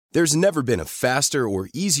There's never been a faster or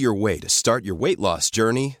easier way to start your weight loss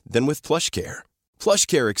journey than with PlushCare.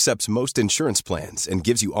 PlushCare accepts most insurance plans and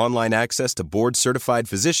gives you online access to board-certified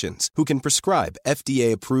physicians who can prescribe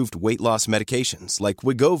FDA-approved weight loss medications like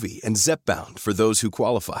Wegovy and Zepbound for those who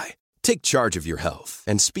qualify. Take charge of your health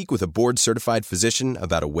and speak with a board-certified physician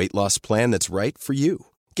about a weight loss plan that's right for you.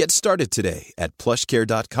 Get started today at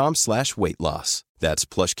plushcare.com/weight-loss. That's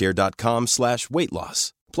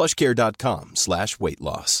plushcare.com/weight-loss.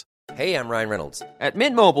 plushcare.com/weight-loss. Hey, I'm Ryan Reynolds. At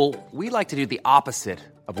Mint Mobile, we like to do the opposite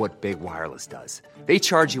of what Big Wireless does. They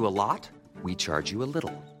charge you a lot, we charge you a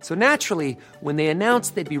little. So naturally, when they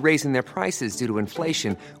announced they'd be raising their prices due to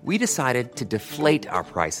inflation, we decided to deflate our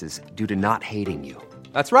prices due to not hating you.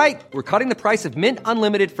 That's right. We're cutting the price of Mint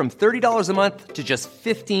Unlimited from $30 a month to just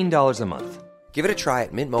 $15 a month. Give it a try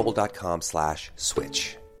at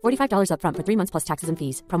mintmobile.com/switch. $45 up front for 3 months plus taxes and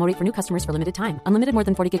fees. Promo rate for new customers for limited time. Unlimited more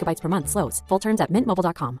than 40 gigabytes per month. Slows full terms at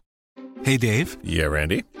mintmobile.com. Hey, Dave. Yeah,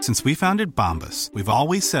 Randy. Since we founded Bombas, we've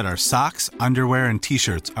always said our socks, underwear, and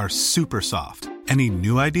T-shirts are super soft. Any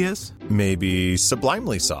new ideas? Maybe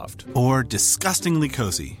sublimely soft. Or disgustingly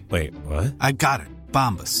cozy. Wait, what? I got it.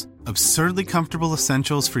 Bombas. Absurdly comfortable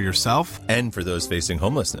essentials for yourself and for those facing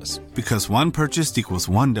homelessness. Because one purchased equals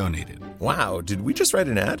one donated. Wow, did we just write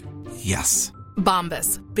an ad? Yes.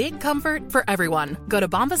 Bombas. Big comfort for everyone. Go to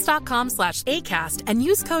bombas.com/ACAST and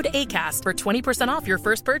use code ACAST for 20% off your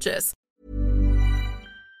first purchase.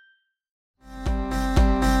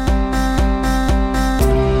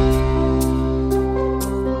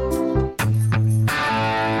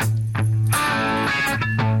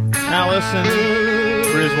 Allison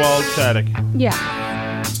Griswold Shattuck.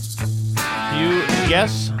 Yeah. You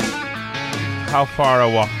guess how far I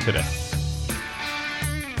walked today?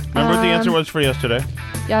 Remember what the answer was for yesterday?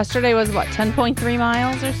 Yesterday was what, 10.3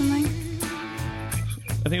 miles or something?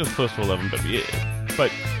 I think it was close to 11,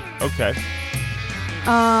 but okay.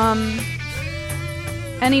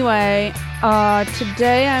 Anyway,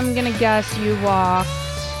 today I'm gonna guess you walked.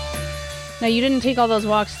 Now you didn't take all those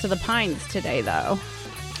walks to the Pines today, though.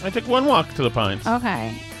 I took one walk to the Pines.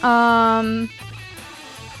 Okay. I'm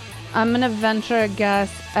gonna venture a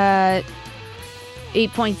guess at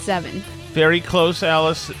 8.7. Very close,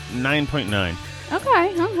 Alice. 9.9.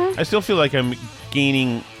 Okay. I still feel like I'm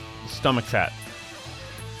gaining stomach fat.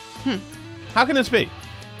 How can this be?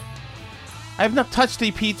 I have not touched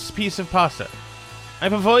a piece of pasta.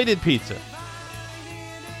 I've avoided pizza.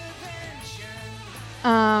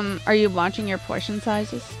 Are you watching your portion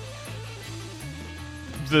sizes?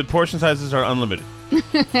 The portion sizes are unlimited.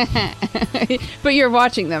 But you're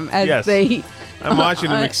watching them as they... I'm watching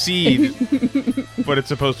them exceed what it's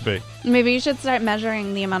supposed to be. Maybe you should start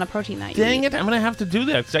measuring the amount of protein that you eat. Dang it, I'm going to have to do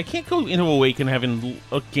that because I can't go into a week and having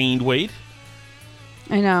gained weight.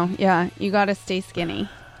 I know, yeah. You got to stay skinny.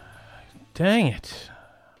 Dang it.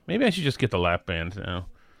 Maybe I should just get the lap band now.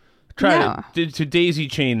 Try to daisy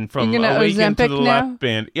chain from Awaken to the lap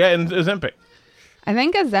band. Yeah, and Ozempic. I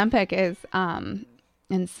think Ozempic is, and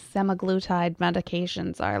semaglutide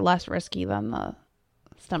medications are less risky than the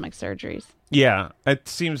stomach surgeries. Yeah, it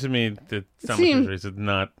seems to me that stomach surgeries is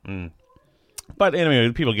not. But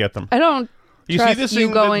anyway, people get them. I don't trust see this you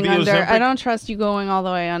thing, going the under. Ozempic? I don't trust you going all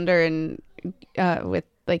the way under and with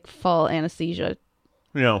like full anesthesia.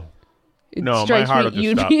 No. It my strikes heart me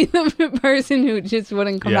will just stop. you'd be the person who just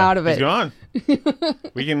wouldn't come out of it. He's gone.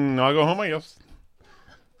 I'll go home, I guess.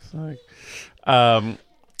 Sorry.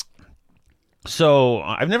 So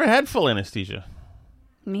I've never had full anesthesia.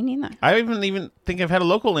 Me neither. I even think I've had a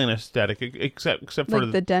local anesthetic, except for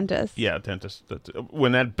like the dentist. Yeah, dentist.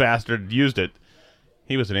 When that bastard used it,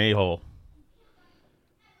 he was an a-hole.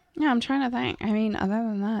 Yeah, I'm trying to think. I mean, other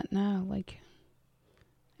than that, no.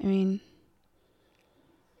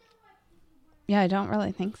 Yeah, I don't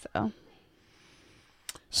really think so.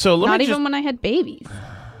 So not even when I had babies.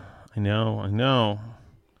 I know. I'm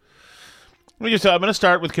going to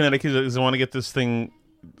start with Connecticut because I want to get this thing.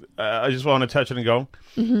 I just want to touch it and go.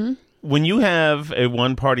 Mm-hmm. When you have a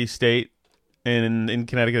one-party state, and in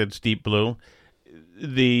Connecticut it's deep blue,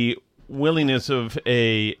 the willingness of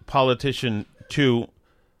a politician to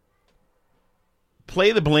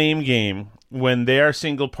play the blame game when their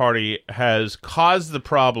single party has caused the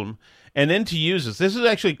problem and then to use this. This is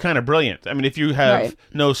actually kind of brilliant. I mean, if you have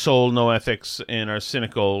no soul, no ethics, and are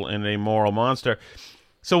cynical and a moral monster.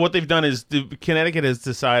 So what they've done is Connecticut has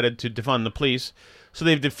decided to defund the police. So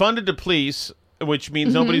they've defunded the police, which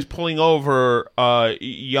means nobody's pulling over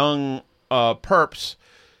young perps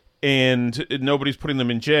and nobody's putting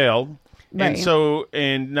them in jail. Right.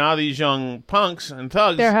 And now these young punks and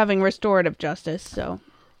thugs... They're having restorative justice, so...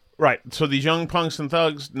 Right. So these young punks and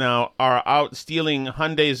thugs now are out stealing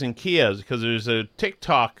Hyundais and Kias because there's a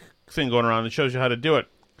TikTok thing going around that shows you how to do it.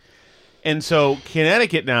 And so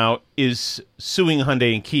Connecticut now is suing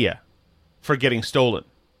Hyundai and Kia for getting stolen.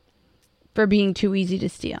 For being too easy to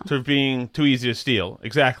steal. For being too easy to steal.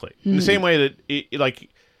 Exactly. In the same way that,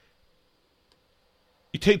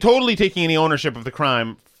 totally taking any ownership of the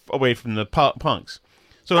crime away from the punks.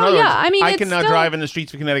 So in other words, I can now drive in the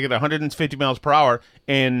streets of Connecticut at 150 miles per hour,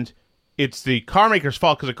 and it's the car maker's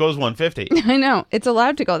fault because it goes 150. I know. It's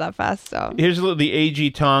allowed to go that fast, so. Here's the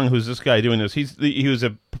A.G. Tong, who's this guy doing this. He was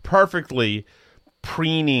a perfectly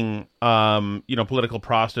preening, political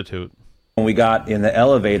prostitute. When we got in the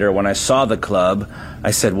elevator, when I saw the club,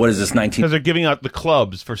 I said, what is this, 19... Because they're giving out the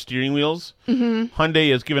clubs for steering wheels. Mm-hmm.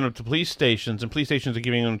 Hyundai is giving them to police stations, and police stations are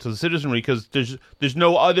giving them to the citizenry because there's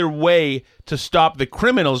no other way to stop the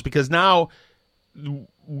criminals, because now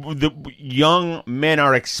the young men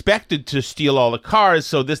are expected to steal all the cars,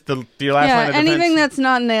 so the last line of defense... anything that's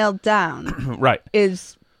not nailed down right.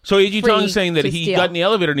 is... So A.G. Tong's saying that he got in the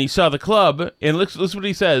elevator and he saw the club, and listen what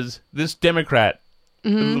he says, this Democrat...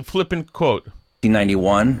 Flippant quote.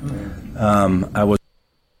 1991. I was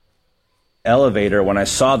elevator when I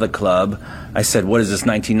saw the club. I said, "What is this?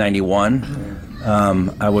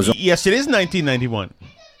 1991?" I was. Yes, it is 1991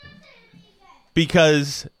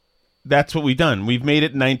 because that's what we've done. We've made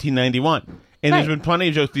it 1991, and there's been plenty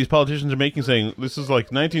of jokes these politicians are making saying this is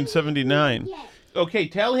like 1979. Okay,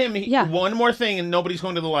 tell him one more thing, and nobody's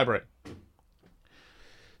going to the library.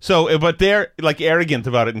 So, but they're like arrogant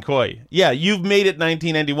about it and coy. Yeah, you've made it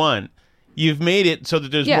 1991. You've made it so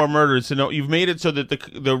that there's more murders. You've made it so that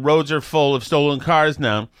the roads are full of stolen cars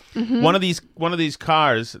now. Mm-hmm. One of these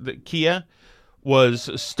cars, the Kia, was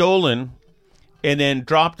stolen and then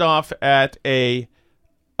dropped off at a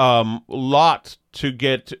lot to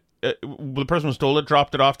get. The person who stole it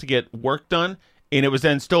dropped it off to get work done, and it was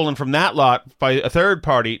then stolen from that lot by a third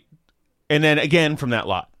party, and then again from that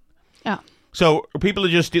lot. Yeah. So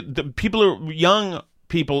young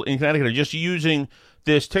people in Connecticut are just using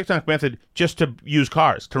this TikTok method just to use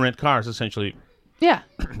cars, to rent cars, essentially. Yeah.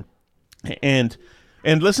 And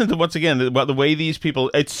listen to, once again, about the way these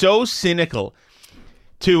people, it's so cynical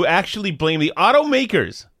to actually blame the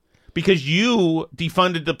automakers because you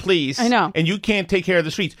defunded the police. I know. And you can't take care of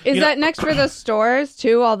the streets. Is that next for the stores,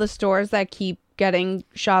 too? All the stores that keep getting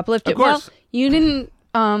shoplifted? Of course. Well, you didn't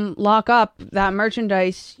lock up that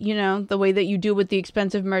merchandise, the way that you do with the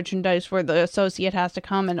expensive merchandise where the associate has to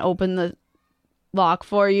come and open the lock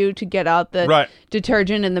for you to get out the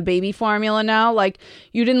detergent and the baby formula now. Like,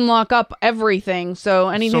 you didn't lock up everything, so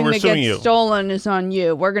anything that gets stolen is on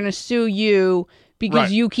you. We're going to sue you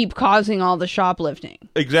because you keep causing all the shoplifting.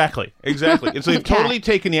 Exactly. And so they've totally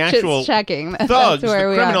taken the actual checking. thugs, the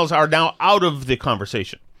criminals are now out of the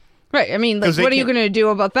conversation. Right. I mean, like, what are you going to do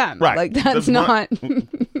about them? Right. Like, that's not...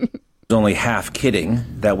 Only half kidding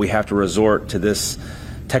that we have to resort to this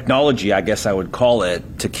technology, I guess I would call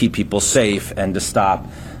it, to keep people safe and to stop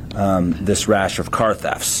this rash of car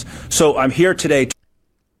thefts. So I'm here today.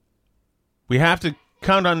 We have to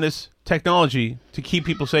count on this technology to keep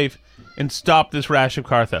people safe and stop this rash of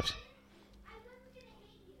car thefts.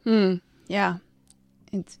 Yeah.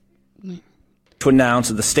 It's... To announce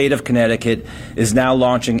that the state of Connecticut is now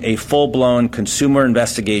launching a full-blown consumer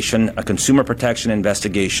investigation, a consumer protection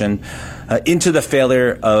investigation, into the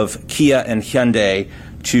failure of Kia and Hyundai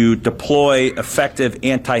to deploy effective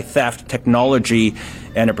anti-theft technology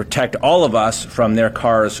and to protect all of us from their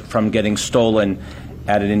cars from getting stolen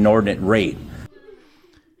at an inordinate rate.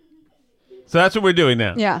 So that's what we're doing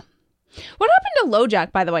now. Yeah. What happened to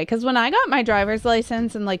LoJack, by the way? Because when I got my driver's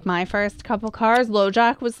license and like my first couple cars,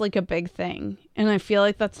 LoJack was like a big thing, and I feel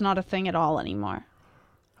like that's not a thing at all anymore.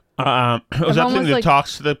 Was that something that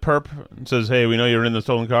talks to the perp and says, "Hey, we know you're in the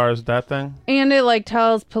stolen car"? Is that thing? And it like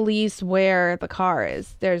tells police where the car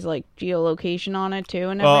is. There's like geolocation on it too,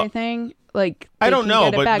 and everything. Like I don't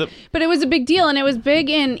know, but it was a big deal, and it was big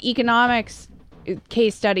in economics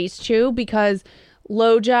case studies too, because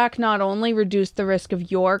LoJack not only reduced the risk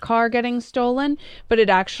of your car getting stolen, but it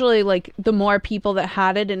actually, like, the more people that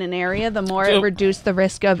had it in an area, the more it reduced the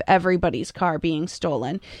risk of everybody's car being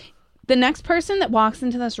stolen. The next person that walks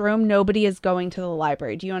into this room, nobody is going to the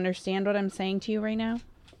library. Do you understand what I'm saying to you right now?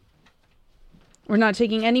 We're not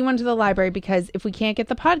taking anyone to the library because if we can't get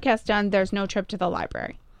the podcast done, there's no trip to the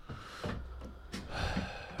library.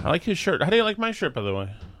 I like his shirt. How do you like my shirt, by the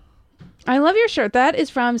way? I love your shirt. That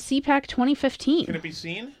is from CPAC 2015. Can it be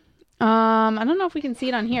seen? I don't know if we can see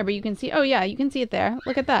it on here, but you can see. Oh, yeah, you can see it there.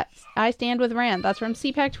 Look at that. I Stand with Rand. That's from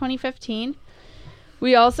CPAC 2015.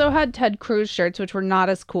 We also had Ted Cruz shirts, which were not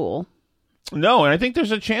as cool. No, and I think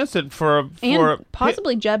there's a chance that for and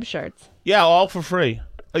possibly Jeb shirts. Yeah, all for free.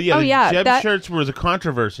 Yeah, Jeb shirts was a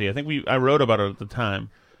controversy. I think I wrote about it at the time.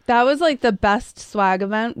 That was like the best swag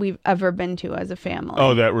event we've ever been to as a family.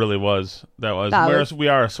 Oh, that really was. We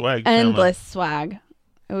are a swag endless family. Swag.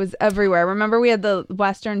 It was everywhere. Remember we had the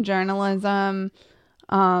Western journalism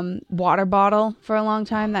water bottle for a long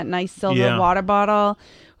time, that nice silver water bottle.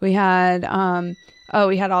 We had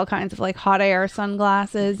we had all kinds of like hot air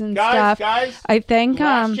sunglasses and stuff. Guys, I think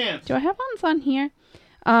do I have on here?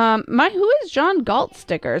 My Who is John Galt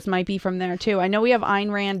stickers might be from there too. I know we have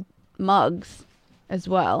Ayn Rand mugs as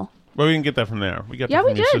well. Well, we didn't get that from there. We got that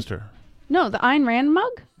from your sister. No, the Ayn Rand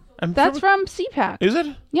mug? That's from CPAC. Is it?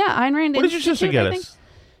 Yeah, Ayn Rand. What did your sister get us?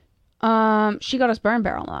 She got us Burn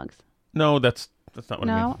Barrel mugs. No, that's not what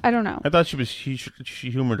I mean. No, I don't know. I thought she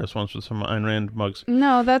humored us once with some Ayn Rand mugs.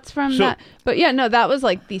 No, that's from that. But yeah, no, that was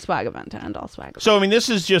like the swag event to end all swag events. So, I mean, this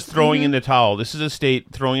is just throwing in the towel. This is a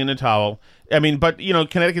state throwing in the towel. I mean, but,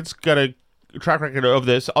 Connecticut's got a track record of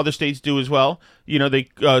this. Other states do as well. They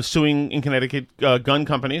suing in Connecticut gun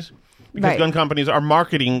companies because gun companies are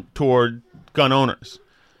marketing toward gun owners.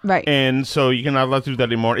 Right. And so you cannot allowed to do that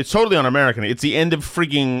anymore. It's totally un-American. It's the end of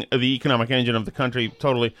frigging the economic engine of the country,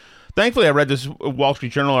 totally. Thankfully, I read this Wall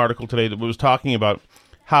Street Journal article today that was talking about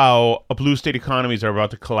how blue state economies are about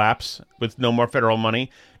to collapse with no more federal money.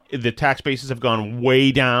 The tax bases have gone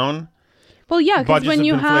way down. Well, yeah, because when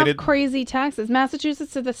you have crazy taxes,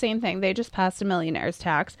 Massachusetts did the same thing. They just passed a millionaire's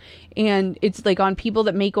tax, and it's like on people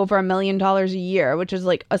that make over $1 million a year, which is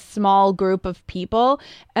like a small group of people,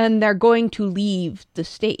 and they're going to leave the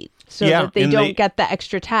state so that they don't get the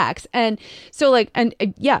extra tax. And so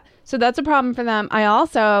so that's a problem for them. I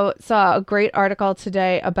also saw a great article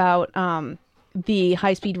today about the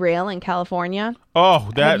high-speed rail in California. Oh,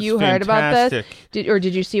 that's Have you heard about this?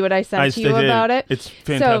 Did you see what I sent to you about it? It's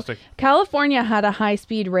fantastic. So, California had a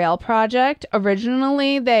high-speed rail project.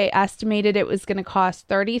 Originally, they estimated it was going to cost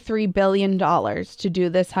 $33 billion to do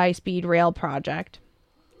this high-speed rail project.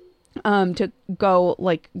 To go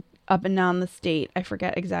like up and down the state. I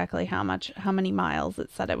forget exactly how many miles it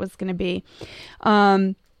said it was going to be.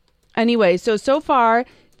 Anyway, so far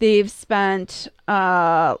they've spent,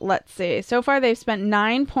 so far they've spent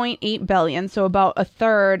 $9.8 billion, so about a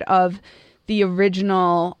third of the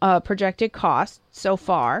original projected cost so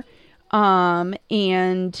far. How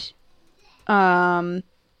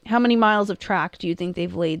many miles of track do you think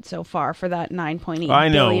they've laid so far for that $9.8 billion? I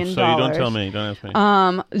know, so you don't tell me. Don't ask me.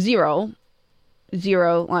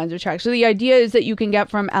 Zero lines of track. So the idea is that you can get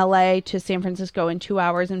from LA to San Francisco in 2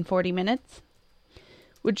 hours and 40 minutes.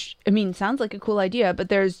 Which, I mean, sounds like a cool idea, but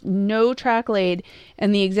there's no track laid,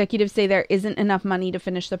 and the executives say there isn't enough money to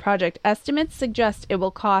finish the project. Estimates suggest it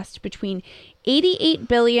will cost between $88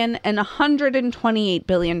 billion and $128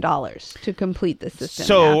 billion to complete the system.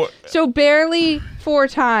 So barely 4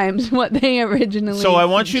 times what they originally So I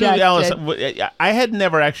want suggested. you to, Alice, I had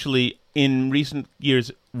never actually, in recent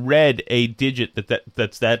years, read a digit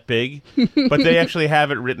that's that big, but they actually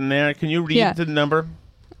have it written there. Can you read the number?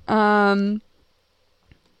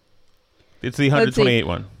 It's the 128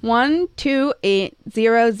 one.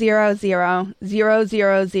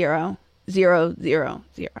 128,000,000,000,000.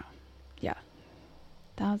 Yeah.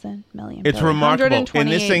 1,000 million. It's remarkable. And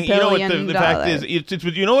this thing, you know what the fact is, it's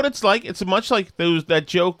you know what it's like? It's much like that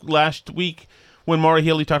joke last week when Maura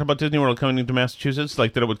Healey talked about Disney World coming to Massachusetts,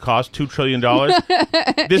 like that it would cost $2 trillion.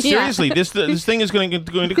 Seriously, this thing is going to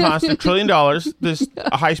cost $1 trillion, this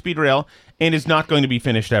high-speed rail, and it's not going to be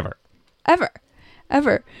finished ever. Ever.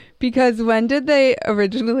 Because when did they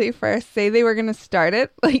originally first say they were going to start it?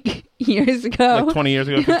 Like years ago? Like 20 years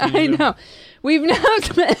ago, 15 years ago? I know. We've now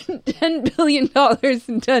spent $10 billion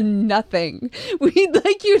and done nothing. We'd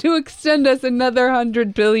like you to extend us another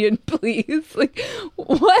 $100 billion, please. Like,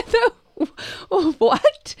 what?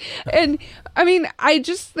 And I mean, I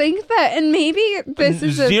just think that, and maybe this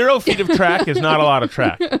is 0 feet of track is not a lot of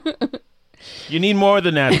track. You need more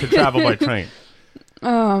than that to travel by train.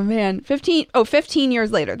 Oh man, 15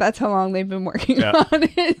 years later. That's how long they've been working on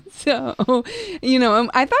it. So,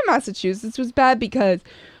 I thought Massachusetts was bad because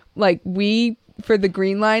like for the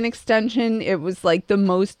Green Line extension, it was like the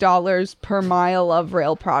most dollars per mile of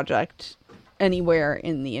rail project anywhere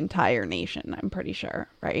in the entire nation, I'm pretty sure,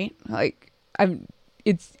 right? Like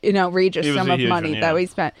it's an outrageous sum of money that we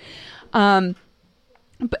spent. And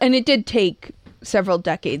it did take several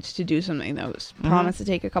decades to do something that was promised to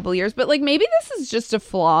take a couple of years, but like maybe this is just a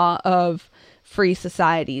flaw of free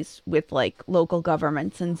societies with like local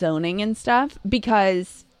governments and zoning and stuff,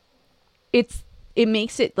 because it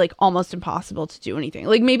makes it like almost impossible to do anything.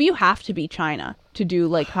 Like maybe you have to be China to do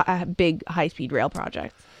like big high-speed rail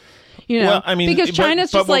projects. You know, well, I mean, because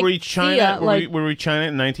China's just like were we China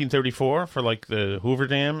in 1934 for like the Hoover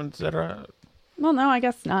Dam, etc.? Well, no, I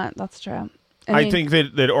guess not. That's true. I think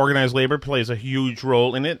that organized labor plays a huge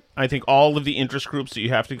role in it. I think all of the interest groups that you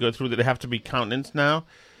have to go through that have to be countenanced now.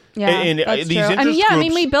 Yeah, and that's these true. interest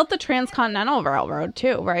groups, we built the Transcontinental Railroad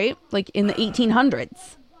too, right? Like in the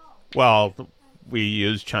 1800s. Well, we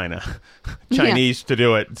used Chinese to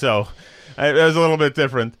do it, so it was a little bit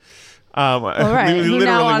different. Right. We who literally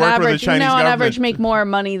now on worked average, with the Chinese on government. average make more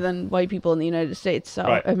money than white people in the United States. So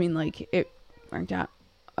Right. I mean, like it worked out.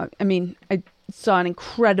 I saw an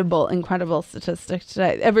incredible statistic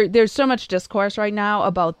today. There's so much discourse right now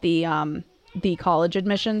about the college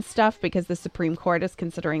admissions stuff because the Supreme Court is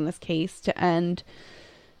considering this case to end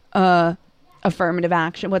affirmative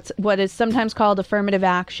action. What is sometimes called affirmative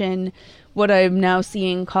action, what I'm now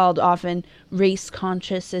seeing called often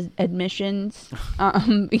race-conscious admissions.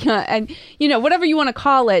 And whatever you want to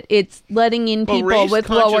call it, it's letting in people with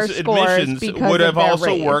lower scores because would have of their also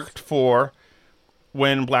race. worked for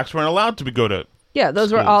when blacks weren't allowed to go to. Yeah,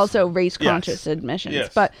 those schools. were also race-conscious admissions.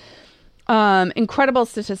 Yes. But incredible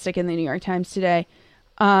statistic in the New York Times today.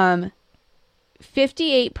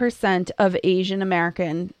 58% of Asian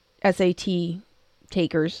American SAT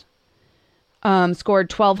takers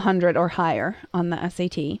scored 1,200 or higher on the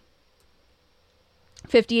SAT.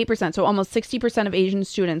 58%. So almost 60% of Asian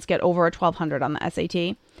students get over a 1,200 on the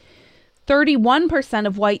SAT. 31%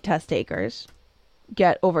 of white test takers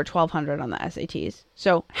get over 1,200 on the SATs.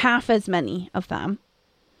 So half as many of them.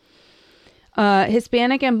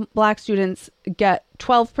 Hispanic and black students get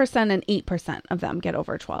 12% and 8% of them get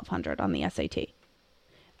over 1,200 on the SAT.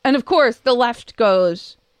 And of course, the left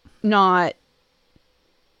goes not,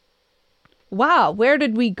 wow, where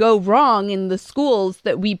did we go wrong in the schools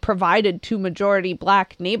that we provided to majority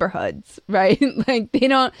black neighborhoods, right? Like they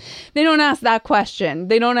don't ask that question.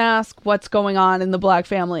 They don't ask what's going on in the black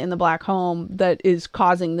family, in the black home that is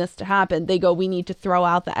causing this to happen. They go, we need to throw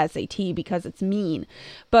out the SAT because it's mean.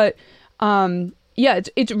 But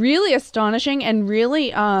it's really astonishing and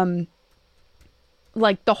really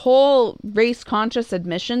like the whole race conscious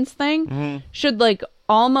admissions thing should like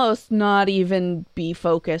almost not even be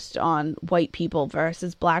focused on white people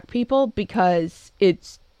versus black people because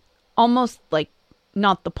it's almost like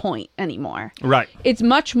not the point anymore. Right. It's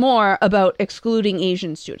much more about excluding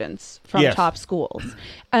Asian students from Yes. top schools.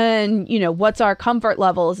 And, what's our comfort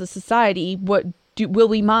level as a society? Will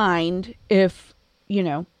we mind if,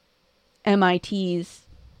 MIT's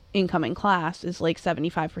incoming class is like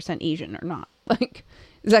 75% Asian or not? Like,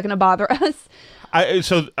 is that going to bother us?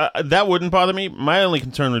 That wouldn't bother me. My only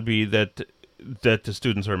concern would be that the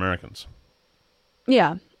students are Americans.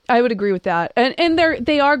 Yeah, I would agree with that. And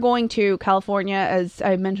they are going to California, as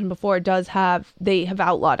I mentioned before, they have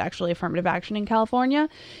outlawed actually affirmative action in California,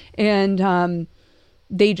 and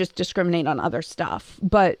they just discriminate on other stuff.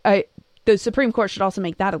 But the Supreme Court should also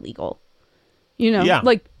make that illegal.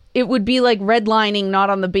 Like it would be like redlining not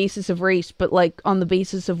on the basis of race, but like on the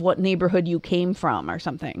basis of what neighborhood you came from or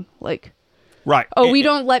something. Like, right. Oh, we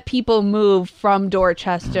don't let people move from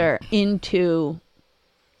Dorchester into,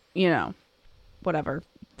 whatever,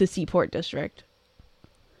 the Seaport District.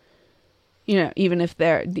 Even if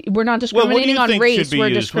we're not discriminating on race, we're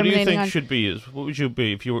discriminating on... What do you think should be used? What would you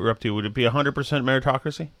be if you were up to? Would it be 100%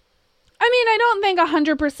 meritocracy? I mean, I don't think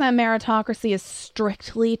 100% meritocracy is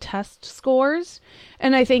strictly test scores.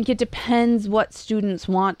 And I think it depends what students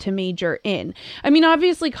want to major in. I mean,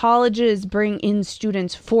 obviously, colleges bring in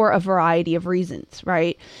students for a variety of reasons,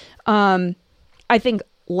 right? I think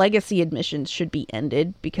legacy admissions should be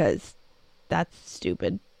ended because that's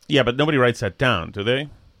stupid. Yeah, but nobody writes that down, do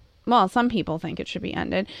they? Well, some people think it should be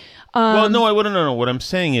ended. Well, no, I wouldn't know. What I'm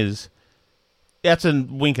saying is, that's a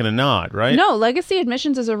wink and a nod, right? No, legacy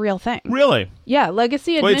admissions is a real thing. Really? Yeah,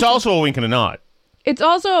 legacy admissions. Well, it's also a wink and a nod. It's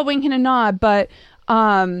also a wink and a nod, but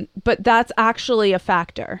that's actually a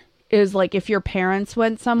factor. Is like if your parents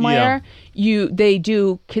went somewhere, they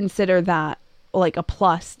do consider that like a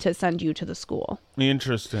plus to send you to the school.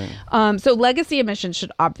 Interesting. So legacy admissions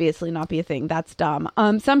should obviously not be a thing. That's dumb.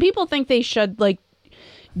 Some people think they should like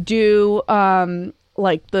do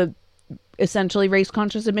like the essentially race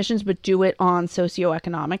conscious admissions, but do it on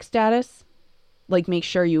socioeconomic status. Like make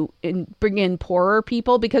sure you bring in poorer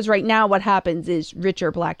people, because right now what happens is richer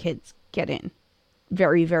black kids get in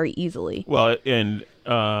very, very easily. Well, and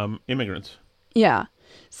immigrants. Yeah.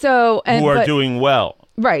 So who are doing well.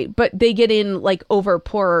 Right, but they get in like over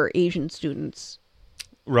poorer Asian students.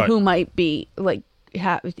 Right. Who might be like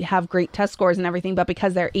have great test scores and everything, but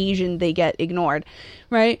because they're Asian, they get ignored,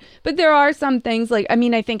 right? But there are some things like, I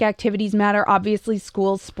mean, I think activities matter. Obviously,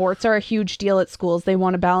 sports are a huge deal at schools. They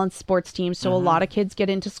want to balance sports teams. So a lot of kids get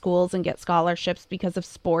into schools and get scholarships because of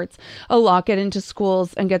sports. A lot get into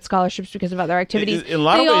schools and get scholarships because of other activities. In a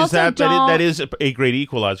lot of ways, that is a great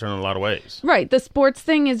equalizer in a lot of ways. Right. The sports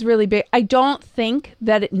thing is really big. I don't think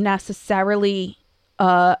that it necessarily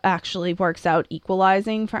actually works out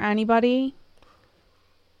equalizing for anybody.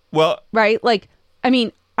 Well, right? Like, I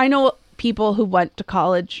mean, I know people who went to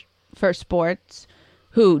college for sports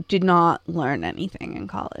who did not learn anything in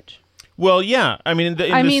college. Well, yeah. I mean,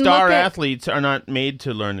 the star athletes are not made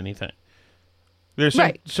to learn anything. They're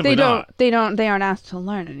simply not. They aren't asked to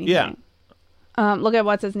learn anything. Yeah. Look at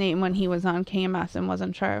what's his name when he was on KMS and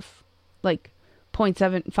wasn't sure if like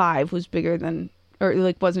 0.75 was bigger than, or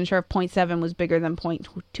like wasn't sure if 0.7 was bigger than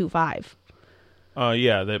 0.25.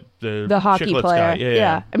 Yeah, the hockey Chicklets player. Guy.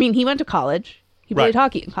 Yeah. I mean, he went to college. He played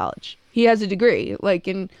hockey in college. He has a degree. Like,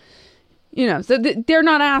 in, you know, so they're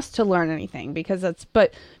not asked to learn anything because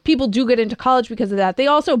but people do get into college because of that. They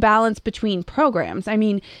also balance between programs. I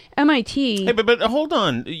mean, MIT. Hey, but hold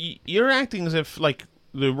on. You're acting as if like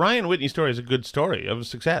the Ryan Whitney story is a good story of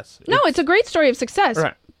success. No, it's a great story of success.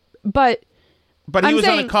 Right. But he was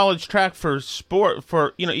on a college track for sport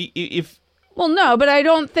for, you know, if. Well, no, but I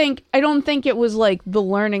don't think it was like the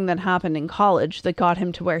learning that happened in college that got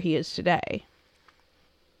him to where he is today.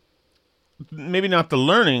 Maybe not the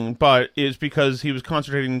learning, but it's because he was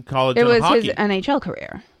concentrating in college on hockey. It was his NHL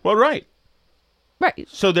career. Well, right. Right.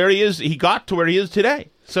 So there he is. He got to where he is today.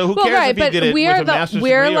 So who cares if he did it with a master's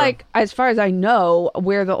degree? We're like, as far as I know,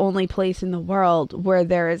 we're the only place in the world where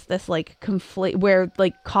there is this like where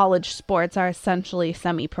like college sports are essentially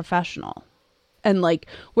semi-professional. And like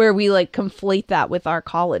where we like conflate that with our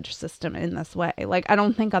college system in this way. Like, I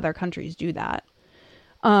don't think other countries do that.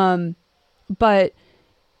 But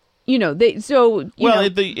you know, they're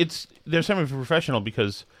semi-professional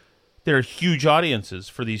because there are huge audiences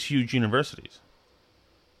for these huge universities.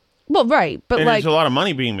 Well, right, but and like there's a lot of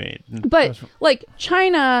money being made. But like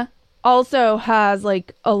China also has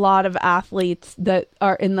like a lot of athletes that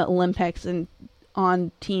are in the Olympics and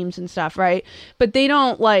on teams and stuff, right? But they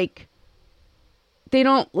don't like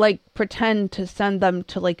pretend to send them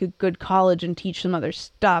to like a good college and teach them other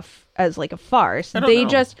stuff as like a farce. They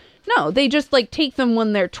just like take them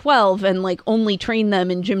when they're 12 and like only train them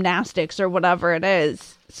in gymnastics or whatever it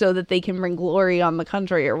is so that they can bring glory on the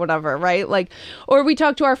country or whatever, right? Like, or we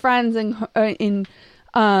talked to our friends in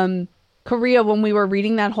Korea when we were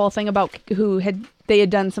reading that whole thing about they had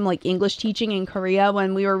done some like English teaching in Korea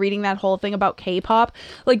when we were reading that whole thing about K-pop.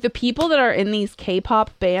 Like the people that are in these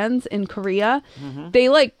K-pop bands in Korea, they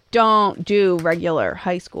like don't do regular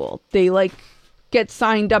high school. They like get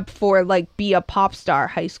signed up for like be a pop star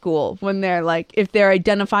high school when they're like, if they're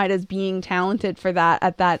identified as being talented for that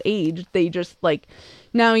at that age, they just like,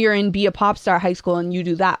 now you're in be a pop star high school and you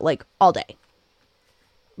do that like all day.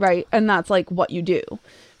 Right. And that's like what you do.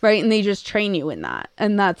 Right. And they just train you in that.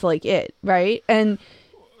 And that's like it. Right. And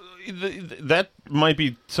that might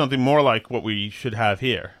be something more like what we should have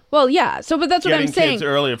here. Well, yeah. So, but that's what I'm saying. Kids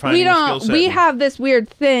earlier, finding a skill set. We have this weird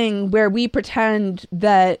thing where we pretend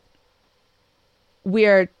that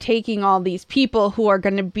we're taking all these people who are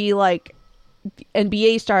going to be like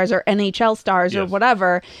NBA stars or NHL stars or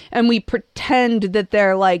whatever, and we pretend that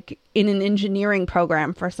they're like in an engineering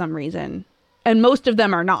program for some reason. And most of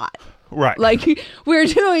them are not. Right. Like we're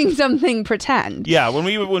doing something pretend. Yeah.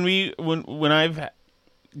 When I've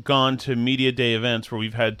gone to media day events where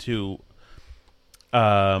we've had to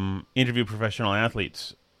interview professional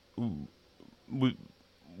athletes, we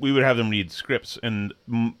would have them read scripts, and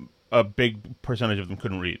a big percentage of them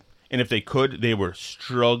couldn't read. And if they could, they were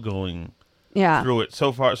struggling through it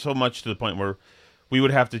so much to the point where we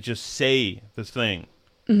would have to just say this thing.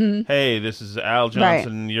 Mm-hmm. Hey, this is Al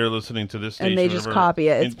Johnson. Right. You're listening to this station. And they just copy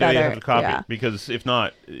it. It's better. They have to copy it because if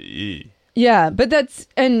not... Yeah, but that's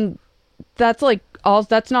like all.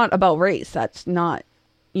 That's not about race. That's not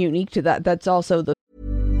unique to that. That's also the...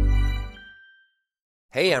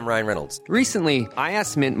 Hey, I'm Ryan Reynolds. Recently, I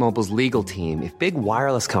asked Mint Mobile's legal team if big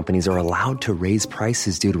wireless companies are allowed to raise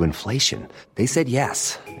prices due to inflation. They said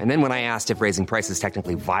yes. And then when I asked if raising prices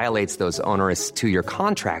technically violates those onerous 2-year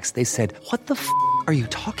contracts, they said, "What the f*** are you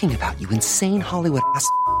talking about, you insane Hollywood ass?"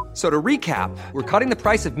 So to recap, we're cutting the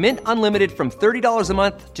price of Mint Unlimited from $30 a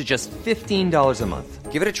month to just $15 a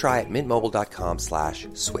month. Give it a try at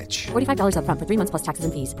mintmobile.com/switch. $45 up front for 3 months plus taxes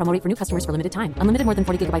and fees. Promo rate for new customers for limited time. Unlimited more than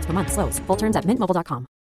 40 gigabytes per month. Slows full terms at mintmobile.com.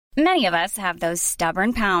 Many of us have those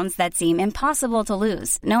stubborn pounds that seem impossible to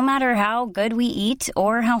lose, no matter how good we eat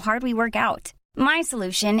or how hard we work out. My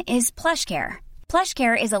solution is PlushCare.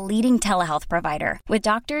 PlushCare is a leading telehealth provider with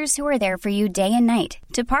doctors who are there for you day and night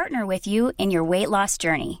to partner with you in your weight loss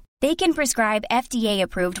journey. They can prescribe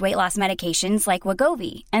FDA-approved weight loss medications like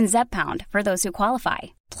Wegovy and Zepbound for those who qualify.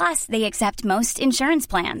 Plus, they accept most insurance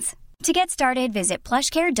plans. To get started, visit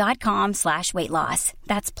plushcare.com/weightloss.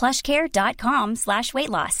 That's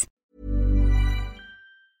plushcare.com/weightloss.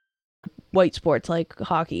 White sports like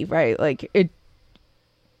hockey, right? Like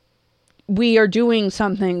we are doing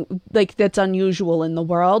something like that's unusual in the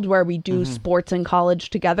world where we do sports and college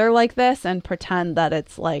together like this and pretend that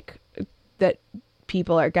it's like that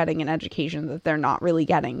people are getting an education that they're not really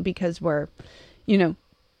getting because we're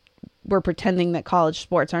pretending that college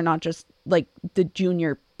sports are not just like the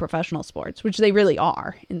junior professional sports, which they really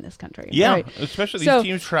are in this country. Yeah, right? Especially these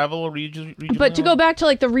teams travel regionally. But to go back to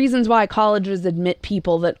like the reasons why colleges admit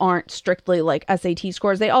people that aren't strictly like SAT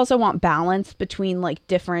scores, they also want balance between like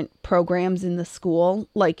different programs in the school.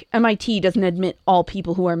 Like MIT doesn't admit all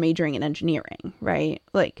people who are majoring in engineering, right?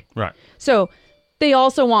 Like, right. So they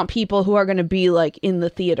also want people who are going to be like in the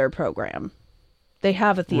theater program. They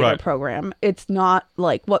have a theater program. It's not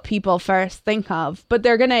like what people first think of, but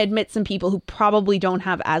they're going to admit some people who probably don't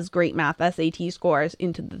have as great math SAT scores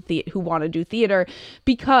into the who want to do theater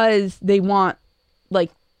because they want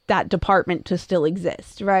like that department to still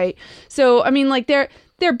exist, right? So, I mean, like they're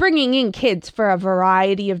bringing in kids for a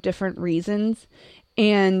variety of different reasons,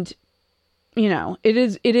 and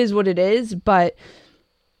it is what it is, but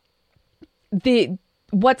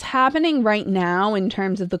what's happening right now in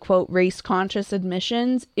terms of the quote race conscious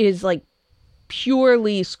admissions is like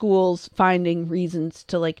purely schools finding reasons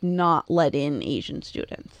to like not let in Asian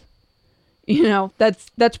students.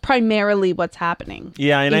 That's primarily what's happening.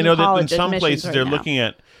 Yeah, and I know that in some places right they're now. looking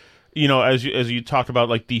at, as you talked about,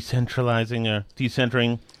 like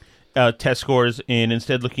decentering test scores and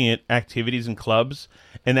instead looking at activities and clubs,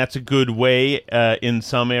 and that's a good way in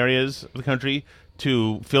some areas of the country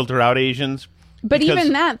to filter out Asians. But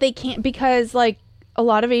even that, they can't, because like a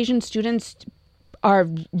lot of Asian students are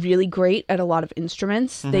really great at a lot of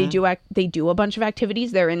instruments. They do a bunch of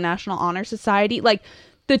activities. They're in National Honor Society. Like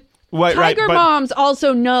the Tiger moms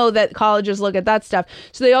also know that colleges look at that stuff,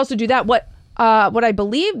 so they also do that. What I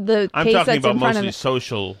believe I'm case talking that's about in front mostly of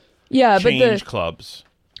social change clubs,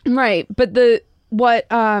 right? But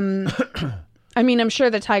I mean, I'm sure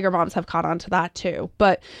the Tiger moms have caught on to that too.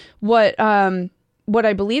 But what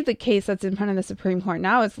I believe the case that's in front of the Supreme Court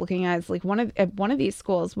now is looking at is like one of these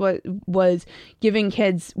schools was giving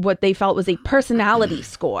kids what they felt was a personality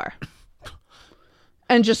score,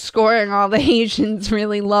 and just scoring all the Asians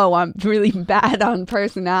really bad on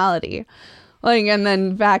personality, like, and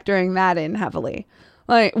then factoring that in heavily,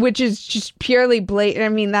 like, which is just purely blatant. I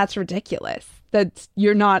mean, that's ridiculous.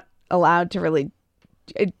 You're not allowed to really.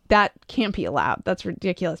 That can't be allowed. That's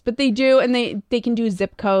ridiculous. But they do, and they can do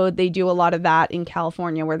zip code. They do a lot of that in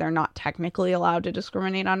California where they're not technically allowed to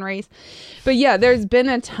discriminate on race. But yeah, there's been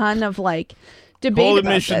a ton of like debate. Whole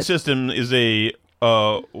about admission this. system is a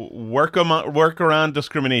workaround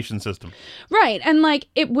discrimination system. Right. And like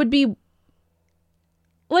it would be,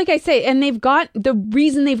 like I say, and the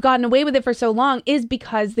reason they've gotten away with it for so long is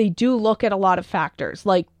because they do look at a lot of factors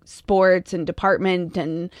like sports and department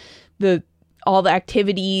and all the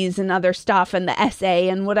activities and other stuff and the essay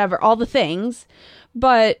and whatever, all the things.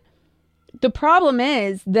 But the problem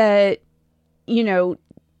is that,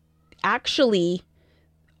 actually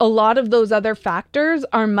a lot of those other factors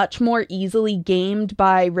are much more easily gamed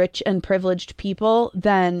by rich and privileged people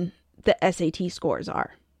than the SAT scores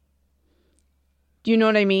are. Do you know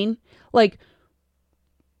what I mean? Like,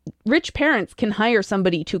 rich parents can hire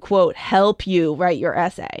somebody to, quote, help you write your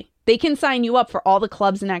essay. They can sign you up for all the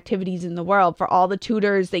clubs and activities in the world, for all the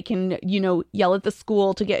tutors. They can, yell at the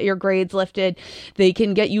school to get your grades lifted. They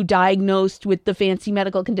can get you diagnosed with the fancy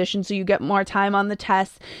medical condition so you get more time on the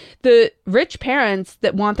tests. The rich parents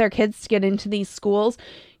that want their kids to get into these schools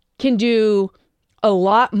can do a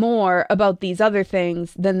lot more about these other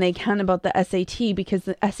things than they can about the SAT, because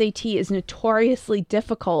the SAT is notoriously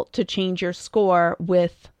difficult to change your score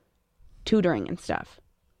with tutoring and stuff.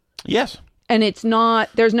 Yes. And it's not,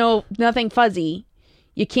 there's nothing fuzzy.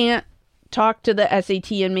 You can't talk to the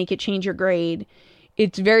SAT and make it change your grade.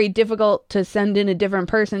 It's very difficult to send in a different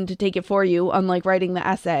person to take it for you, unlike writing the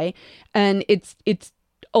essay. And it's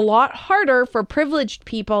a lot harder for privileged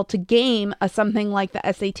people to game something like the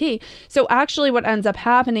SAT. So actually what ends up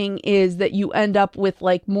happening is that you end up with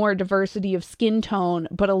like more diversity of skin tone,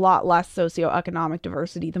 but a lot less socioeconomic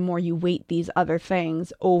diversity the more you weight these other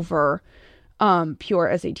things over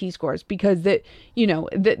pure SAT scores, because the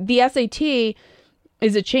SAT,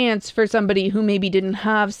 is a chance for somebody who maybe didn't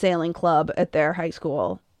have sailing club at their high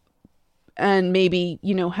school and maybe,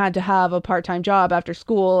 you know, had to have a part-time job after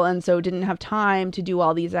school and so didn't have time to do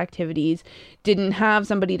all these activities, didn't have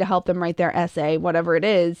somebody to help them write their essay, whatever it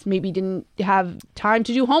is, maybe didn't have time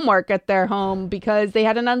to do homework at their home because they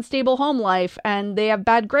had an unstable home life and they have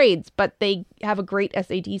bad grades, but they have a great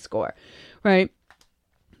SAT score, right?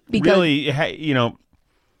 Because, really, you know,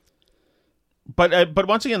 but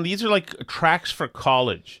once again, these are like tracks for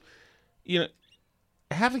college. You know,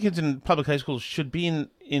 half the kids in public high schools should be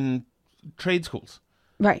in trade schools.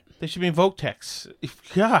 Right. They should be in Voc-Techs.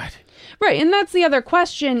 God. Right. And that's the other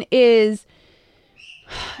question is,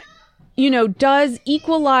 you know, does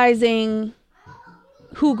equalizing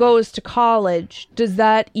who goes to college, does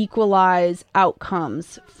that equalize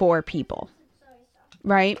outcomes for people?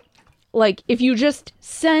 Right? Like, if you just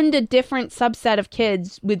send a different subset of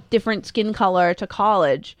kids with different skin color to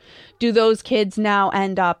college, do those kids now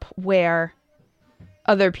end up where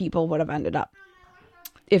other people would have ended up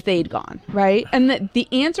if they'd gone, right? And the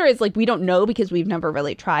answer is, like, we don't know because we've never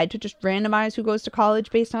really tried to just randomize who goes to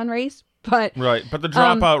college based on race. But right, but the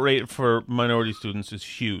dropout rate for minority students is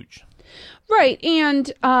huge. Right, and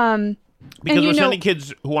because we're sending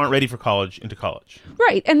kids who aren't ready for college into college.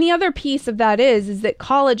 Right. And the other piece of that is that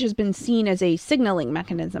college has been seen as a signaling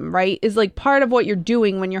mechanism, right? Is like part of what you're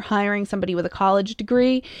doing when you're hiring somebody with a college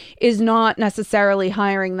degree is not necessarily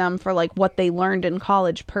hiring them for like what they learned in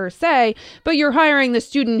college per se, but you're hiring the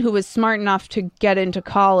student who was smart enough to get into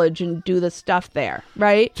college and do the stuff there,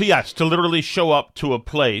 right? So yes, to literally show up to a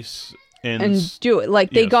place and do it.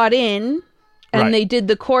 Like they got in and they did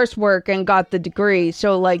the coursework and got the degree.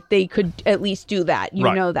 So like they could at least do that. You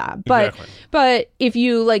know that. But if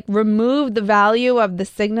you like remove the value of the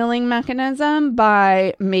signaling mechanism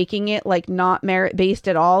by making it like not merit based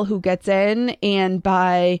at all who gets in, and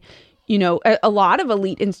by, you know, a lot of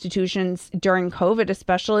elite institutions during COVID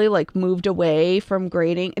especially like moved away from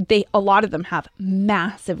grading. A lot of them have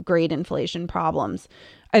massive grade inflation problems.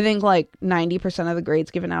 I think like 90% of the grades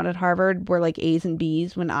given out at Harvard were like A's and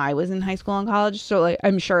B's when I was in high school and college. So like,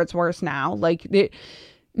 I'm sure it's worse now. Like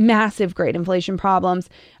massive grade inflation problems.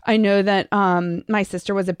 I know that my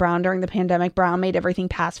sister was at Brown during the pandemic. Brown made everything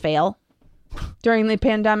pass fail during the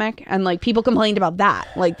pandemic. And like people complained about that,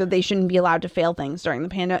 like that they shouldn't be allowed to fail things during the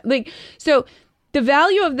pandemic. Like, so the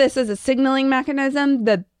value of this as a signaling mechanism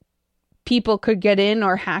that people could get in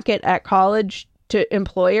or hack it at college to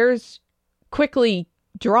employers quickly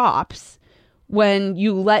drops when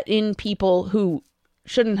you let in people who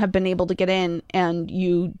shouldn't have been able to get in and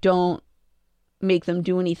you don't make them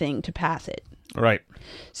do anything to pass it. Right.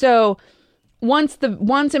 So once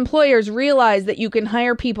employers realize that you can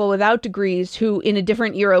hire people without degrees who in a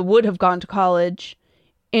different era would have gone to college,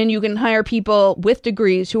 and you can hire people with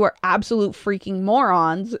degrees who are absolute freaking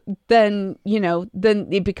morons, then, you know, then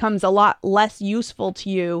it becomes a lot less useful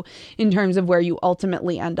to you in terms of where you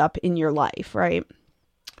ultimately end up in your life, right?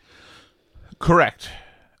 Correct.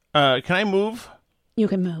 Can I move? You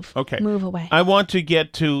can move. Okay. Move away. I want to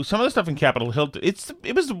get to some of the stuff in Capitol Hill.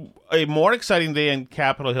 It was a more exciting day in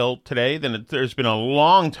Capitol Hill today than there's been a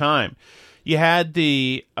long time. You had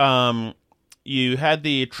the transgender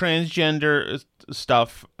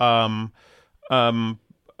stuff about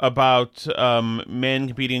men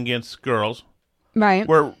competing against girls. Right.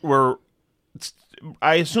 Where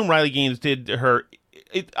I assume Riley Gaines did her.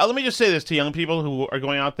 Let me just say this to young people who are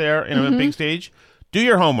going out there in a big stage. Do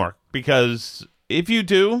your homework, because if you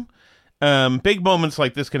do, big moments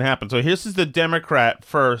like this can happen. So here's the Democrat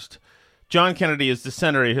first. John Kennedy is the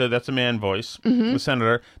senator. That's a man voice, the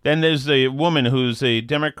senator. Then there's a woman who's a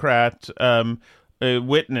Democrat a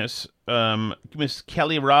witness, Miss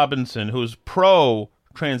Kelly Robinson, who's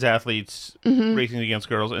pro-trans athletes racing against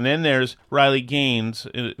girls. And then there's Riley Gaines,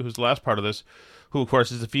 who's the last part of this, who, of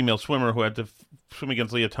course, is a female swimmer who had to swim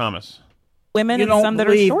against Leah Thomas. Women and some that are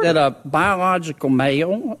shorter. You don't believe that a biological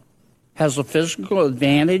male has a physical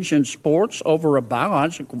advantage in sports over a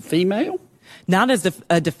biological female? Not as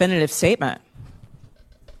a definitive statement.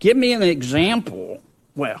 Give me an example.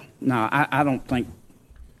 Well, no, I don't think.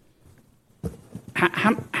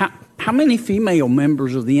 How many female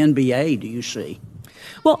members of the NBA do you see?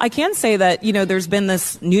 Well, I can say that, you know, there's been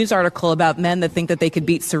this news article about men that think that they could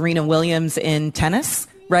beat Serena Williams in tennis,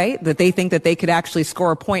 right? That they think that they could actually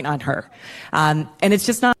score a point on her. And it's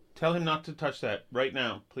just not. Tell him not to touch that right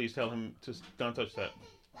now. Please tell him to don't touch that.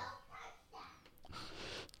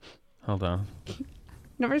 Hold on.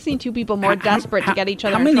 Never seen two people more desperate to get each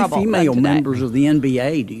other in trouble. How many female members of the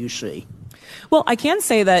NBA do you see? Well, I can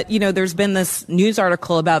say that, you know, there's been this news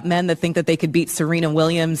article about men that think that they could beat Serena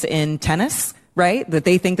Williams in tennis, right? That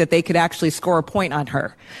they think that they could actually score a point on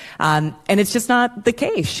her. And it's just not the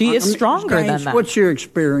case. She is stronger than that. What's your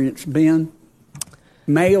experience, Ben?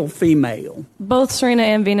 Male, female? Both Serena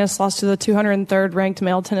and Venus lost to the 203rd ranked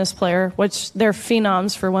male tennis player, which they're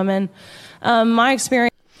phenoms for women. My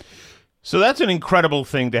experience... So that's an incredible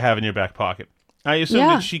thing to have in your back pocket. I assume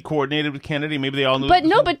that she coordinated with Kennedy. Maybe they all knew. But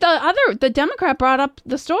no, but the Democrat brought up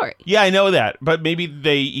the story. Yeah, I know that. But maybe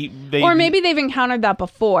they or maybe they've encountered that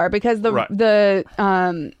before because the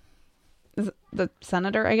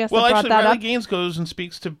senator, I guess, well, that brought actually, that Riley up. Gaines goes and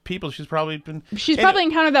speaks to people. She's probably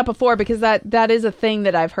encountered that before because that is a thing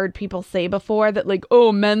that I've heard people say before that like,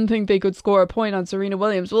 oh, men think they could score a point on Serena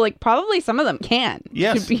Williams. Well, like probably some of them can.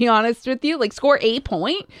 Yes. To be honest with you, like score a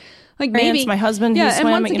point. Like maybe my husband who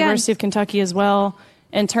swam at University of Kentucky as well.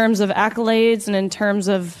 In terms of accolades and in terms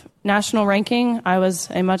of national ranking, I was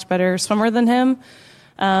a much better swimmer than him.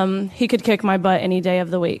 He could kick my butt any day of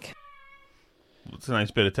the week. It's a nice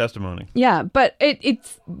bit of testimony. Yeah, but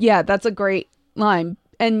it's that's a great line.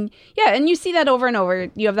 And you see that over and over.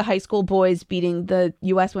 You have the high school boys beating the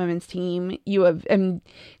U.S. women's team. You have, and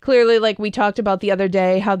clearly, like we talked about the other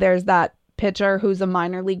day, how there's that pitcher who's a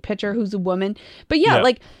minor league pitcher who's a woman. But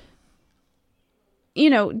like, you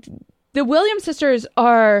know, the Williams sisters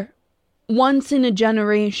are once in a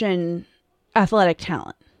generation athletic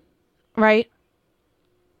talent, right?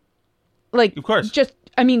 Like, of course, just,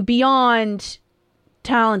 I mean, beyond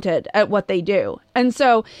talented at what they do. And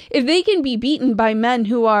so if they can be beaten by men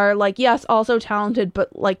who are like, yes, also talented,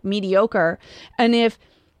 but like mediocre. And if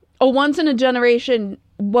a once in a generation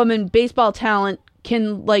woman baseball talent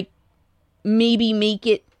can like maybe make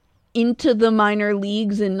it into the minor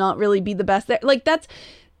leagues and not really be the best there, like that's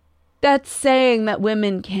saying that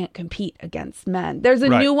women can't compete against men. There's a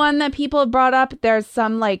new one that people have brought up. There's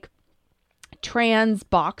some like trans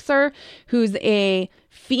boxer who's a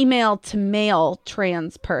female to male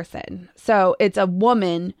trans person. So it's a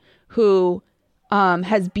woman who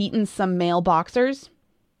has beaten some male boxers.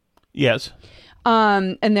 Yes.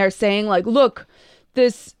 And they're saying like, look,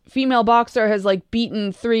 this female boxer has like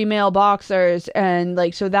beaten 3 male boxers, and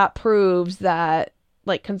like so that proves that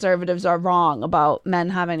like conservatives are wrong about men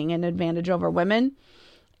having an advantage over women.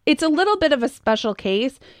 It's a little bit of a special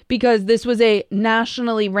case because this was a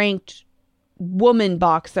nationally ranked woman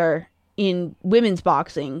boxer in women's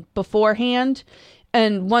boxing beforehand,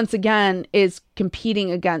 and once again is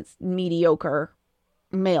competing against mediocre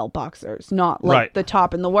male boxers, not like the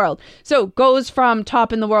top in the world. So goes from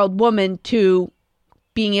top in the world woman to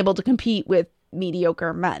being able to compete with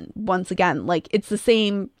mediocre men. Once again, like it's the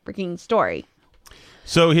same freaking story.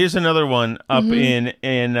 So here's another one up in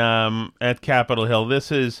at Capitol Hill.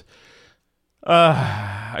 This is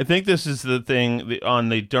I think this is the thing on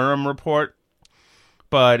the Durham report.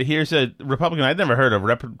 But here's a Republican I'd never heard of,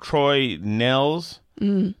 Rep. Troy Nehls,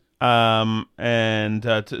 and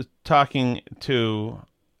talking to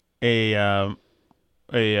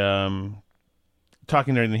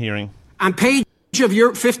talking during the hearing. On page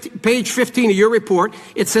 15 of your report,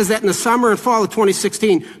 it says that in the summer and fall of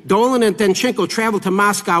 2016, Dolan and Danchenko traveled to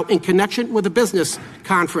Moscow in connection with a business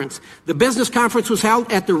conference. The business conference was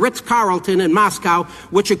held at the Ritz-Carlton in Moscow,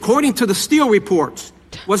 which, according to the Steele reports,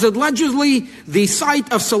 was allegedly the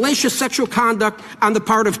site of salacious sexual conduct on the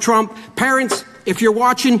part of Trump. Parents, if you're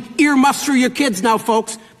watching, earmuffs for your kids now,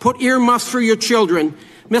 folks. Put earmuffs for your children.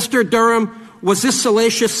 Mr. Durham, was this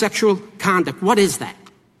salacious sexual conduct? What is that?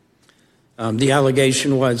 The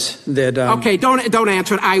allegation was that... Okay, don't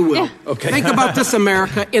answer it. I will. Okay. Think about this,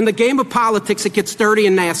 America. In the game of politics, it gets dirty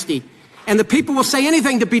and nasty. And the people will say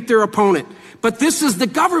anything to beat their opponent. But this is the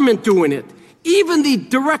government doing it. Even the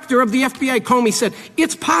director of the FBI, Comey, said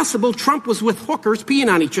it's possible Trump was with hookers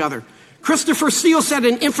peeing on each other. Christopher Steele said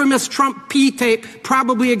an infamous Trump pee tape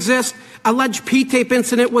probably exists. Alleged pee tape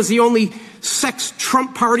incident was the only sex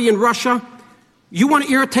Trump party in Russia. You want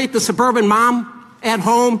to irritate the suburban mom at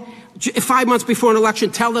home? 5 months before an election,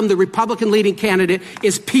 tell them the Republican leading candidate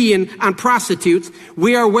is peeing on prostitutes.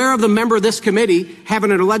 We are aware of the member of this committee having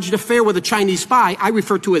an alleged affair with a Chinese spy I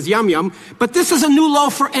refer to as Yum Yum. But this is a new low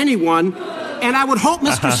for anyone, and I would hope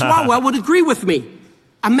Mr. Swalwell would agree with me.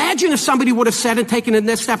 Imagine if somebody would have said and taken it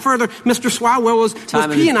a step further, Mr. Swalwell was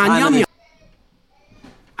peeing on Yum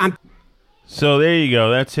Yum. So there you go.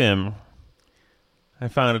 That's him. I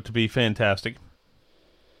found it to be fantastic.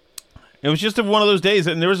 It was just one of those days,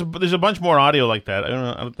 and there's a bunch more audio like that. I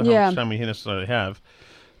don't know how much time we necessarily have.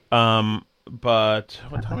 But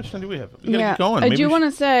how much time do we have? We gotta get going. I do want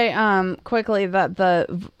to say quickly that the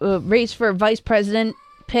race for vice president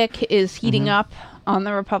pick is heating up on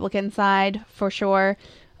the Republican side for sure.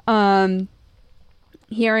 Hearing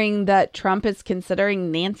that Trump is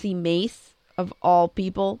considering Nancy Mace of all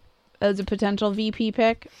people as a potential VP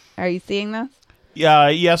pick. Are you seeing this? Yeah,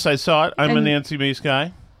 yes, I saw it. I'm a Nancy Mace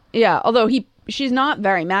guy. Yeah, although she's not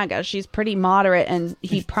very MAGA. She's pretty moderate, and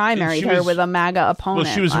he primaried her with a MAGA opponent.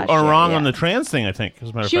 Well, she was wrong on the trans thing, I think. As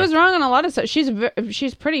a matter she of fact. was wrong on a lot of stuff.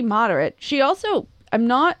 She's pretty moderate. She also, I'm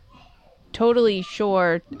not totally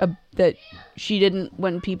sure that she didn't,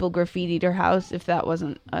 when people graffitied her house, if that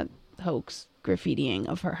wasn't a hoax graffitiing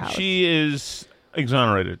of her house. She is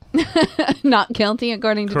exonerated. Not guilty,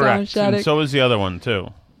 according to Thomas Correct. Shattuck. And so is the other one, too.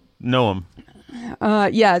 Noam.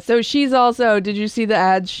 Yeah, so she's also, did you see the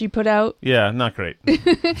ads she put out? Yeah, not great.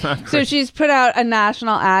 So she's put out a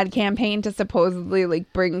national ad campaign to supposedly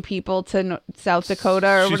like bring people to South Dakota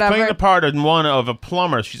or she's whatever. She's playing the part of a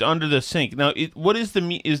plumber. She's under the sink. Now, what is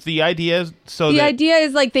the idea? So the idea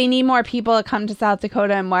is like they need more people to come to South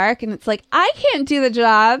Dakota and work, and it's like, I can't do the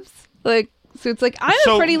jobs. Like, so it's like, I'm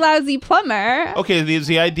a pretty lousy plumber. Okay, is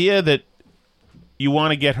the idea that you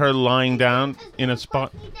want to get her lying down in a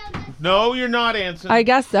spot? No, you're not, Anson. I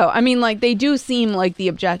guess so. I mean, like, they do seem like the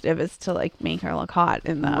objective is to, like, make her look hot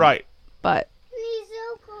in them. Right. But Please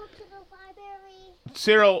don't go to the library.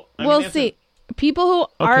 Cyril, we'll see. People who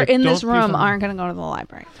are in this room aren't going to go to the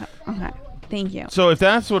library. So, okay. Thank you. So if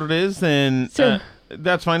that's what it is, then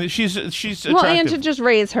that's fine. She's attractive. Well, and to just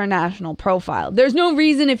raise her national profile. There's no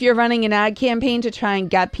reason if you're running an ad campaign to try and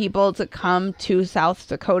get people to come to South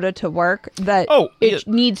Dakota to work that it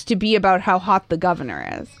needs to be about how hot the governor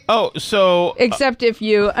is. Oh, so... Except if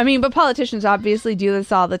you... I mean, but politicians obviously do this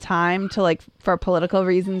all the time to, like, for political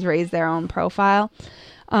reasons, raise their own profile.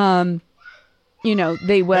 You know,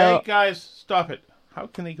 they will... Hey, guys, stop it. How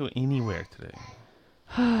can they go anywhere today?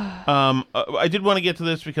 I did want to get to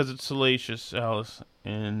this because it's salacious, Alice,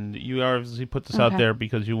 and you obviously put this out there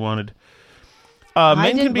because you wanted.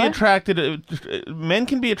 Men can be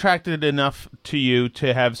attracted enough to you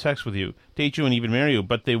to have sex with you, date you, and even marry you,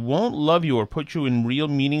 but they won't love you or put you in real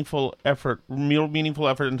meaningful effort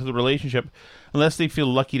into the relationship unless they feel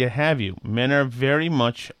lucky to have you. Men are very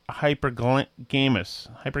much hypergamous.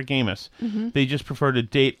 Mm-hmm. They just prefer to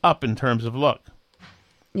date up in terms of look.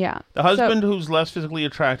 Yeah. The husband who's less physically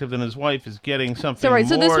attractive than his wife is getting something more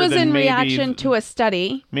so this was than in maybe, reaction to a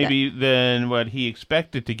study. Maybe than what he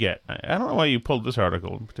expected to get. I don't know why you pulled this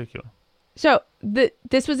article in particular. So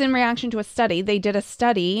this was in reaction to a study. They did a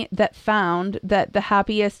study that found that the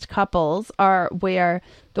happiest couples are where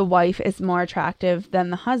the wife is more attractive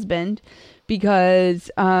than the husband because...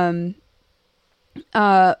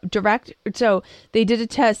 So they did a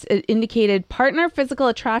test. It indicated partner physical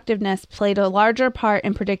attractiveness played a larger part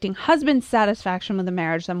in predicting husband's satisfaction with the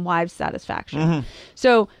marriage than wives' satisfaction. Mm-hmm.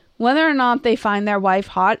 So whether or not they find their wife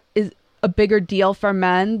hot is a bigger deal for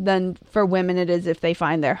men than for women it is if they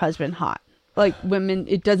find their husband hot. Like women,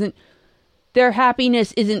 their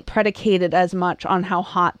happiness isn't predicated as much on how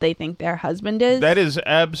hot they think their husband is. That is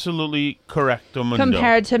absolutely correct, Mundo.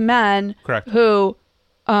 Compared to men who...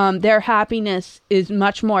 their happiness is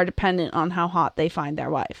much more dependent on how hot they find their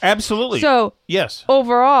wife. Absolutely. So, yes.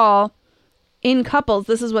 Overall, in couples,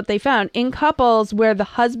 this is what they found. In couples where the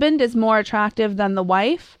husband is more attractive than the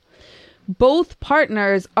wife, both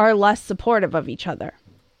partners are less supportive of each other.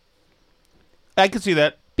 I can see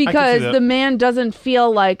that. Because the man doesn't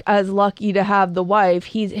feel like as lucky to have the wife.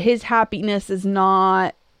 His happiness is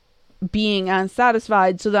not being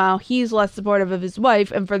unsatisfied, so now he's less supportive of his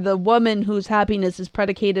wife, and for the woman whose happiness is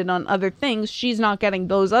predicated on other things, she's not getting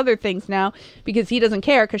those other things now because he doesn't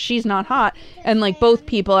care because she's not hot, and like both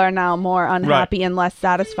people are now more unhappy and less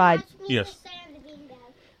satisfied. Yes.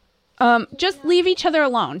 Just leave each other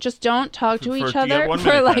alone. Just don't talk to each other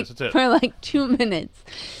for like 2 minutes.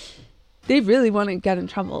 They really want to get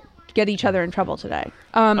each other in trouble today.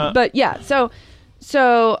 But yeah, so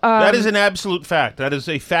that is an absolute fact. That is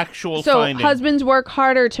a factual finding. So husbands work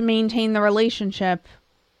harder to maintain the relationship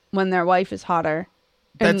when their wife is hotter.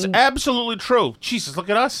 That's absolutely true. Jesus, look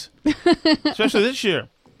at us. Especially this year.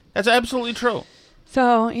 That's absolutely true.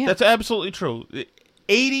 So, yeah. That's absolutely true.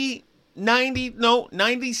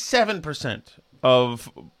 97%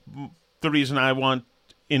 of the reason I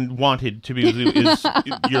wanted to be with you is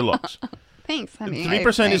your looks. Thanks, honey.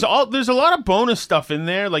 3% is all. There's a lot of bonus stuff in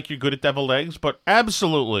there, like you're good at deviled eggs, but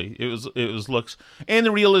absolutely, it was looks and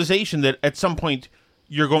the realization that at some point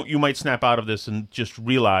you might snap out of this and just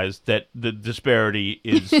realize that the disparity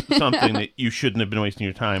is something that you shouldn't have been wasting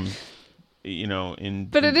your time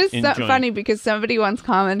But it is so funny because somebody once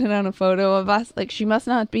commented on a photo of us, like, she must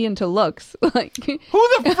not be into looks. Like, who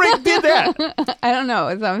the frick did that? I don't know.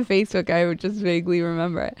 It's on Facebook. I would just vaguely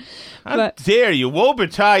remember it. How dare you? Woe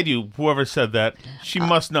betide you, whoever said that. She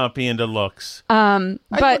must not be into looks. But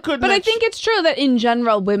I think it's true that in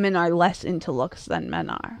general, women are less into looks than men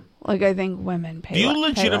are. Like, I think women pay. Do you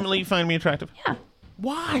legitimately find me attractive? Yeah.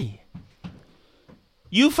 Why?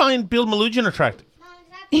 You find Bill Melugin attractive?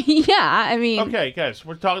 Yeah, I mean... Okay, guys,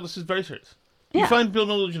 we're talking... This is very serious. Yeah. You find Bill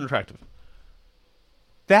Melugin attractive.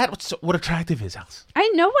 That's what attractive is, Alice. I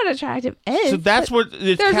know what attractive is. So that's what...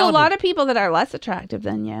 There's a lot of people that are less attractive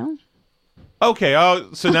than you. Okay,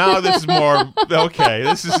 so now this is more... Okay,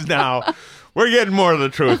 this is now... We're getting more of the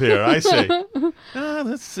truth here, I see.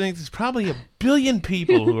 Let's think. There's probably 1 billion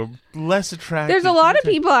people who are less attractive. There's a lot of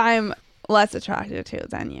people I'm less attracted to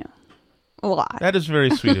than you. A lot. That is very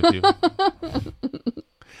sweet of you.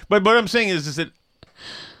 But what I'm saying is that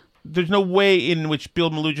there's no way in which Bill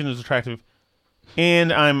Melugin is attractive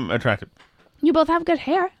and I'm attractive. You both have good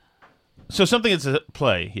hair. So something is at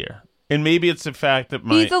play here. And maybe it's the fact that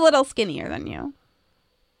He's a little skinnier than you.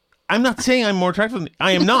 I'm not saying I'm more attractive than...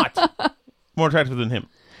 I am not more attractive than him.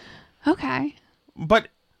 Okay. But...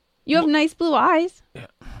 You have nice blue eyes. Yeah.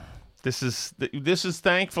 This is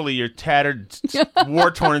thankfully your tattered,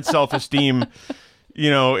 war-torn self-esteem,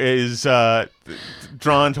 is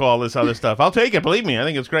drawn to all this other stuff. I'll take it. Believe me, I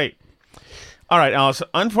think it's great. All right, Alice.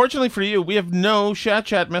 Unfortunately for you, we have no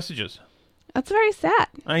chat messages. That's very sad.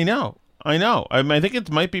 I know. I think it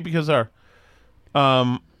might be because our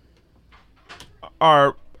third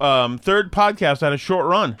podcast had a short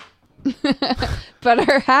run.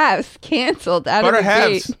 Butter Halves canceled out of the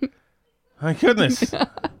gate. My goodness.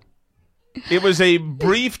 It was a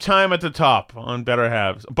brief time at the top on Butter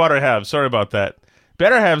Halves. Sorry about that.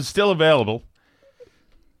 Better Halves still available.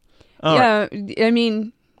 Yeah, I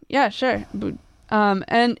mean, yeah, sure.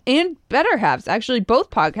 And Better Halves. Actually, both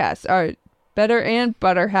podcasts are Better and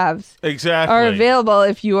Butter Halves. Exactly. Are available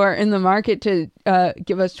if you are in the market to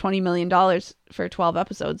give us $20 million for 12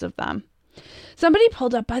 episodes of them. Somebody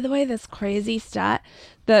pulled up, by the way, this crazy stat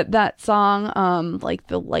that song, like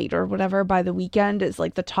The Light or whatever by The Weeknd is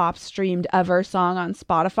like the top streamed ever song on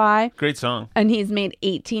Spotify. Great song. And he's made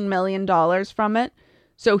 $18 million from it.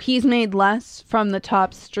 So he's made less from the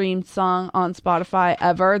top streamed song on Spotify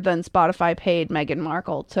ever than Spotify paid Meghan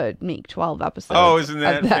Markle to make 12 episodes. Oh, isn't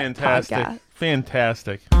that fantastic? Podcast.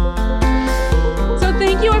 Fantastic. So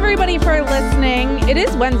thank you, everybody, for listening. It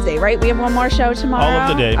is Wednesday, right? We have one more show tomorrow. All of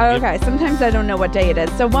the day. Okay. Yep. Sometimes I don't know what day it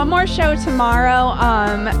is. So one more show tomorrow.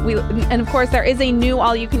 And of course, there is a new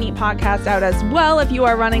All You Can Eat podcast out as well. If you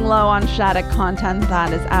are running low on Shattuck content,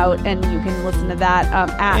 that is out, and you can listen to that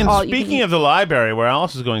at and All You Can Eat. Speaking of the library, where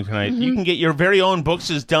Alice is going tonight, you can get your very own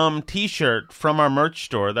Books is Dumb T-shirt from our merch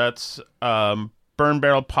store. That's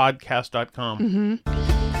burnbarrelpodcast.com. Mm-hmm.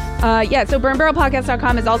 So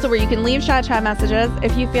burnbarrelpodcast.com is also where you can leave chat messages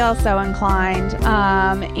if you feel so inclined.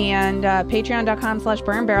 And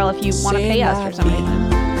patreon.com/burnbarrel if you want to pay us for some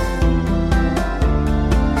reason.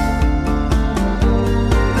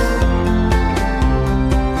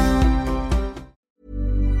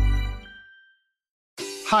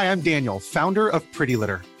 Hi, I'm Daniel, founder of Pretty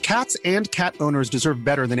Litter. Cats and cat owners deserve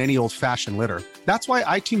better than any old-fashioned litter. That's why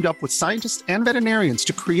I teamed up with scientists and veterinarians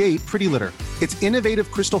to create Pretty Litter. Its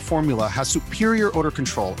innovative crystal formula has superior odor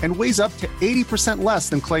control and weighs up to 80% less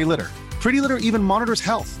than clay litter. Pretty Litter even monitors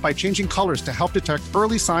health by changing colors to help detect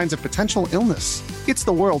early signs of potential illness. It's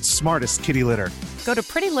the world's smartest kitty litter. Go to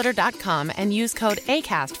prettylitter.com and use code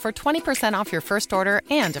ACAST for 20% off your first order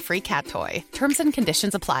and a free cat toy. Terms and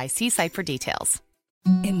conditions apply. See site for details.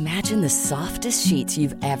 Imagine the softest sheets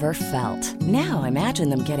you've ever felt. Now imagine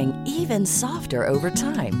them getting even softer over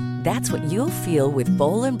time. That's what you'll feel with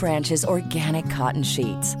Boll & Branch's organic cotton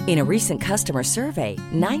sheets. In a recent customer survey,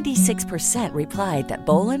 96% replied that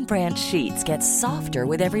Boll & Branch sheets get softer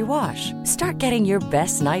with every wash. Start getting your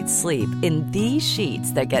best night's sleep in these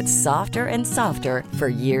sheets that get softer and softer for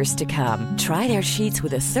years to come. Try their sheets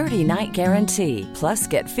with a 30-night guarantee. Plus,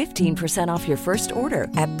 get 15% off your first order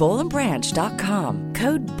at bollandbranch.com.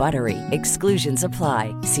 Code BUTTERY. Exclusions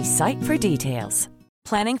apply. See site for details.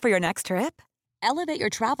 Planning for your next trip? Elevate your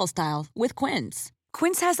travel style with Quince.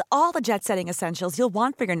 Quince has all the jet-setting essentials you'll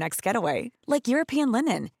want for your next getaway, like European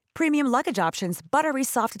linen, premium luggage options, buttery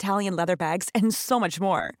soft Italian leather bags, and so much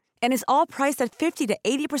more. And is all priced at 50 to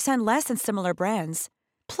 80% less than similar brands.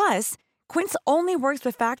 Plus, Quince only works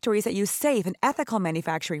with factories that use safe and ethical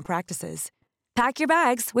manufacturing practices. Pack your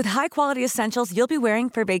bags with high-quality essentials you'll be wearing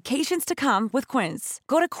for vacations to come with Quince.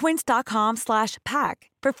 Go to quince.com/pack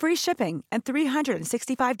for free shipping and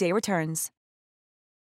 365-day returns.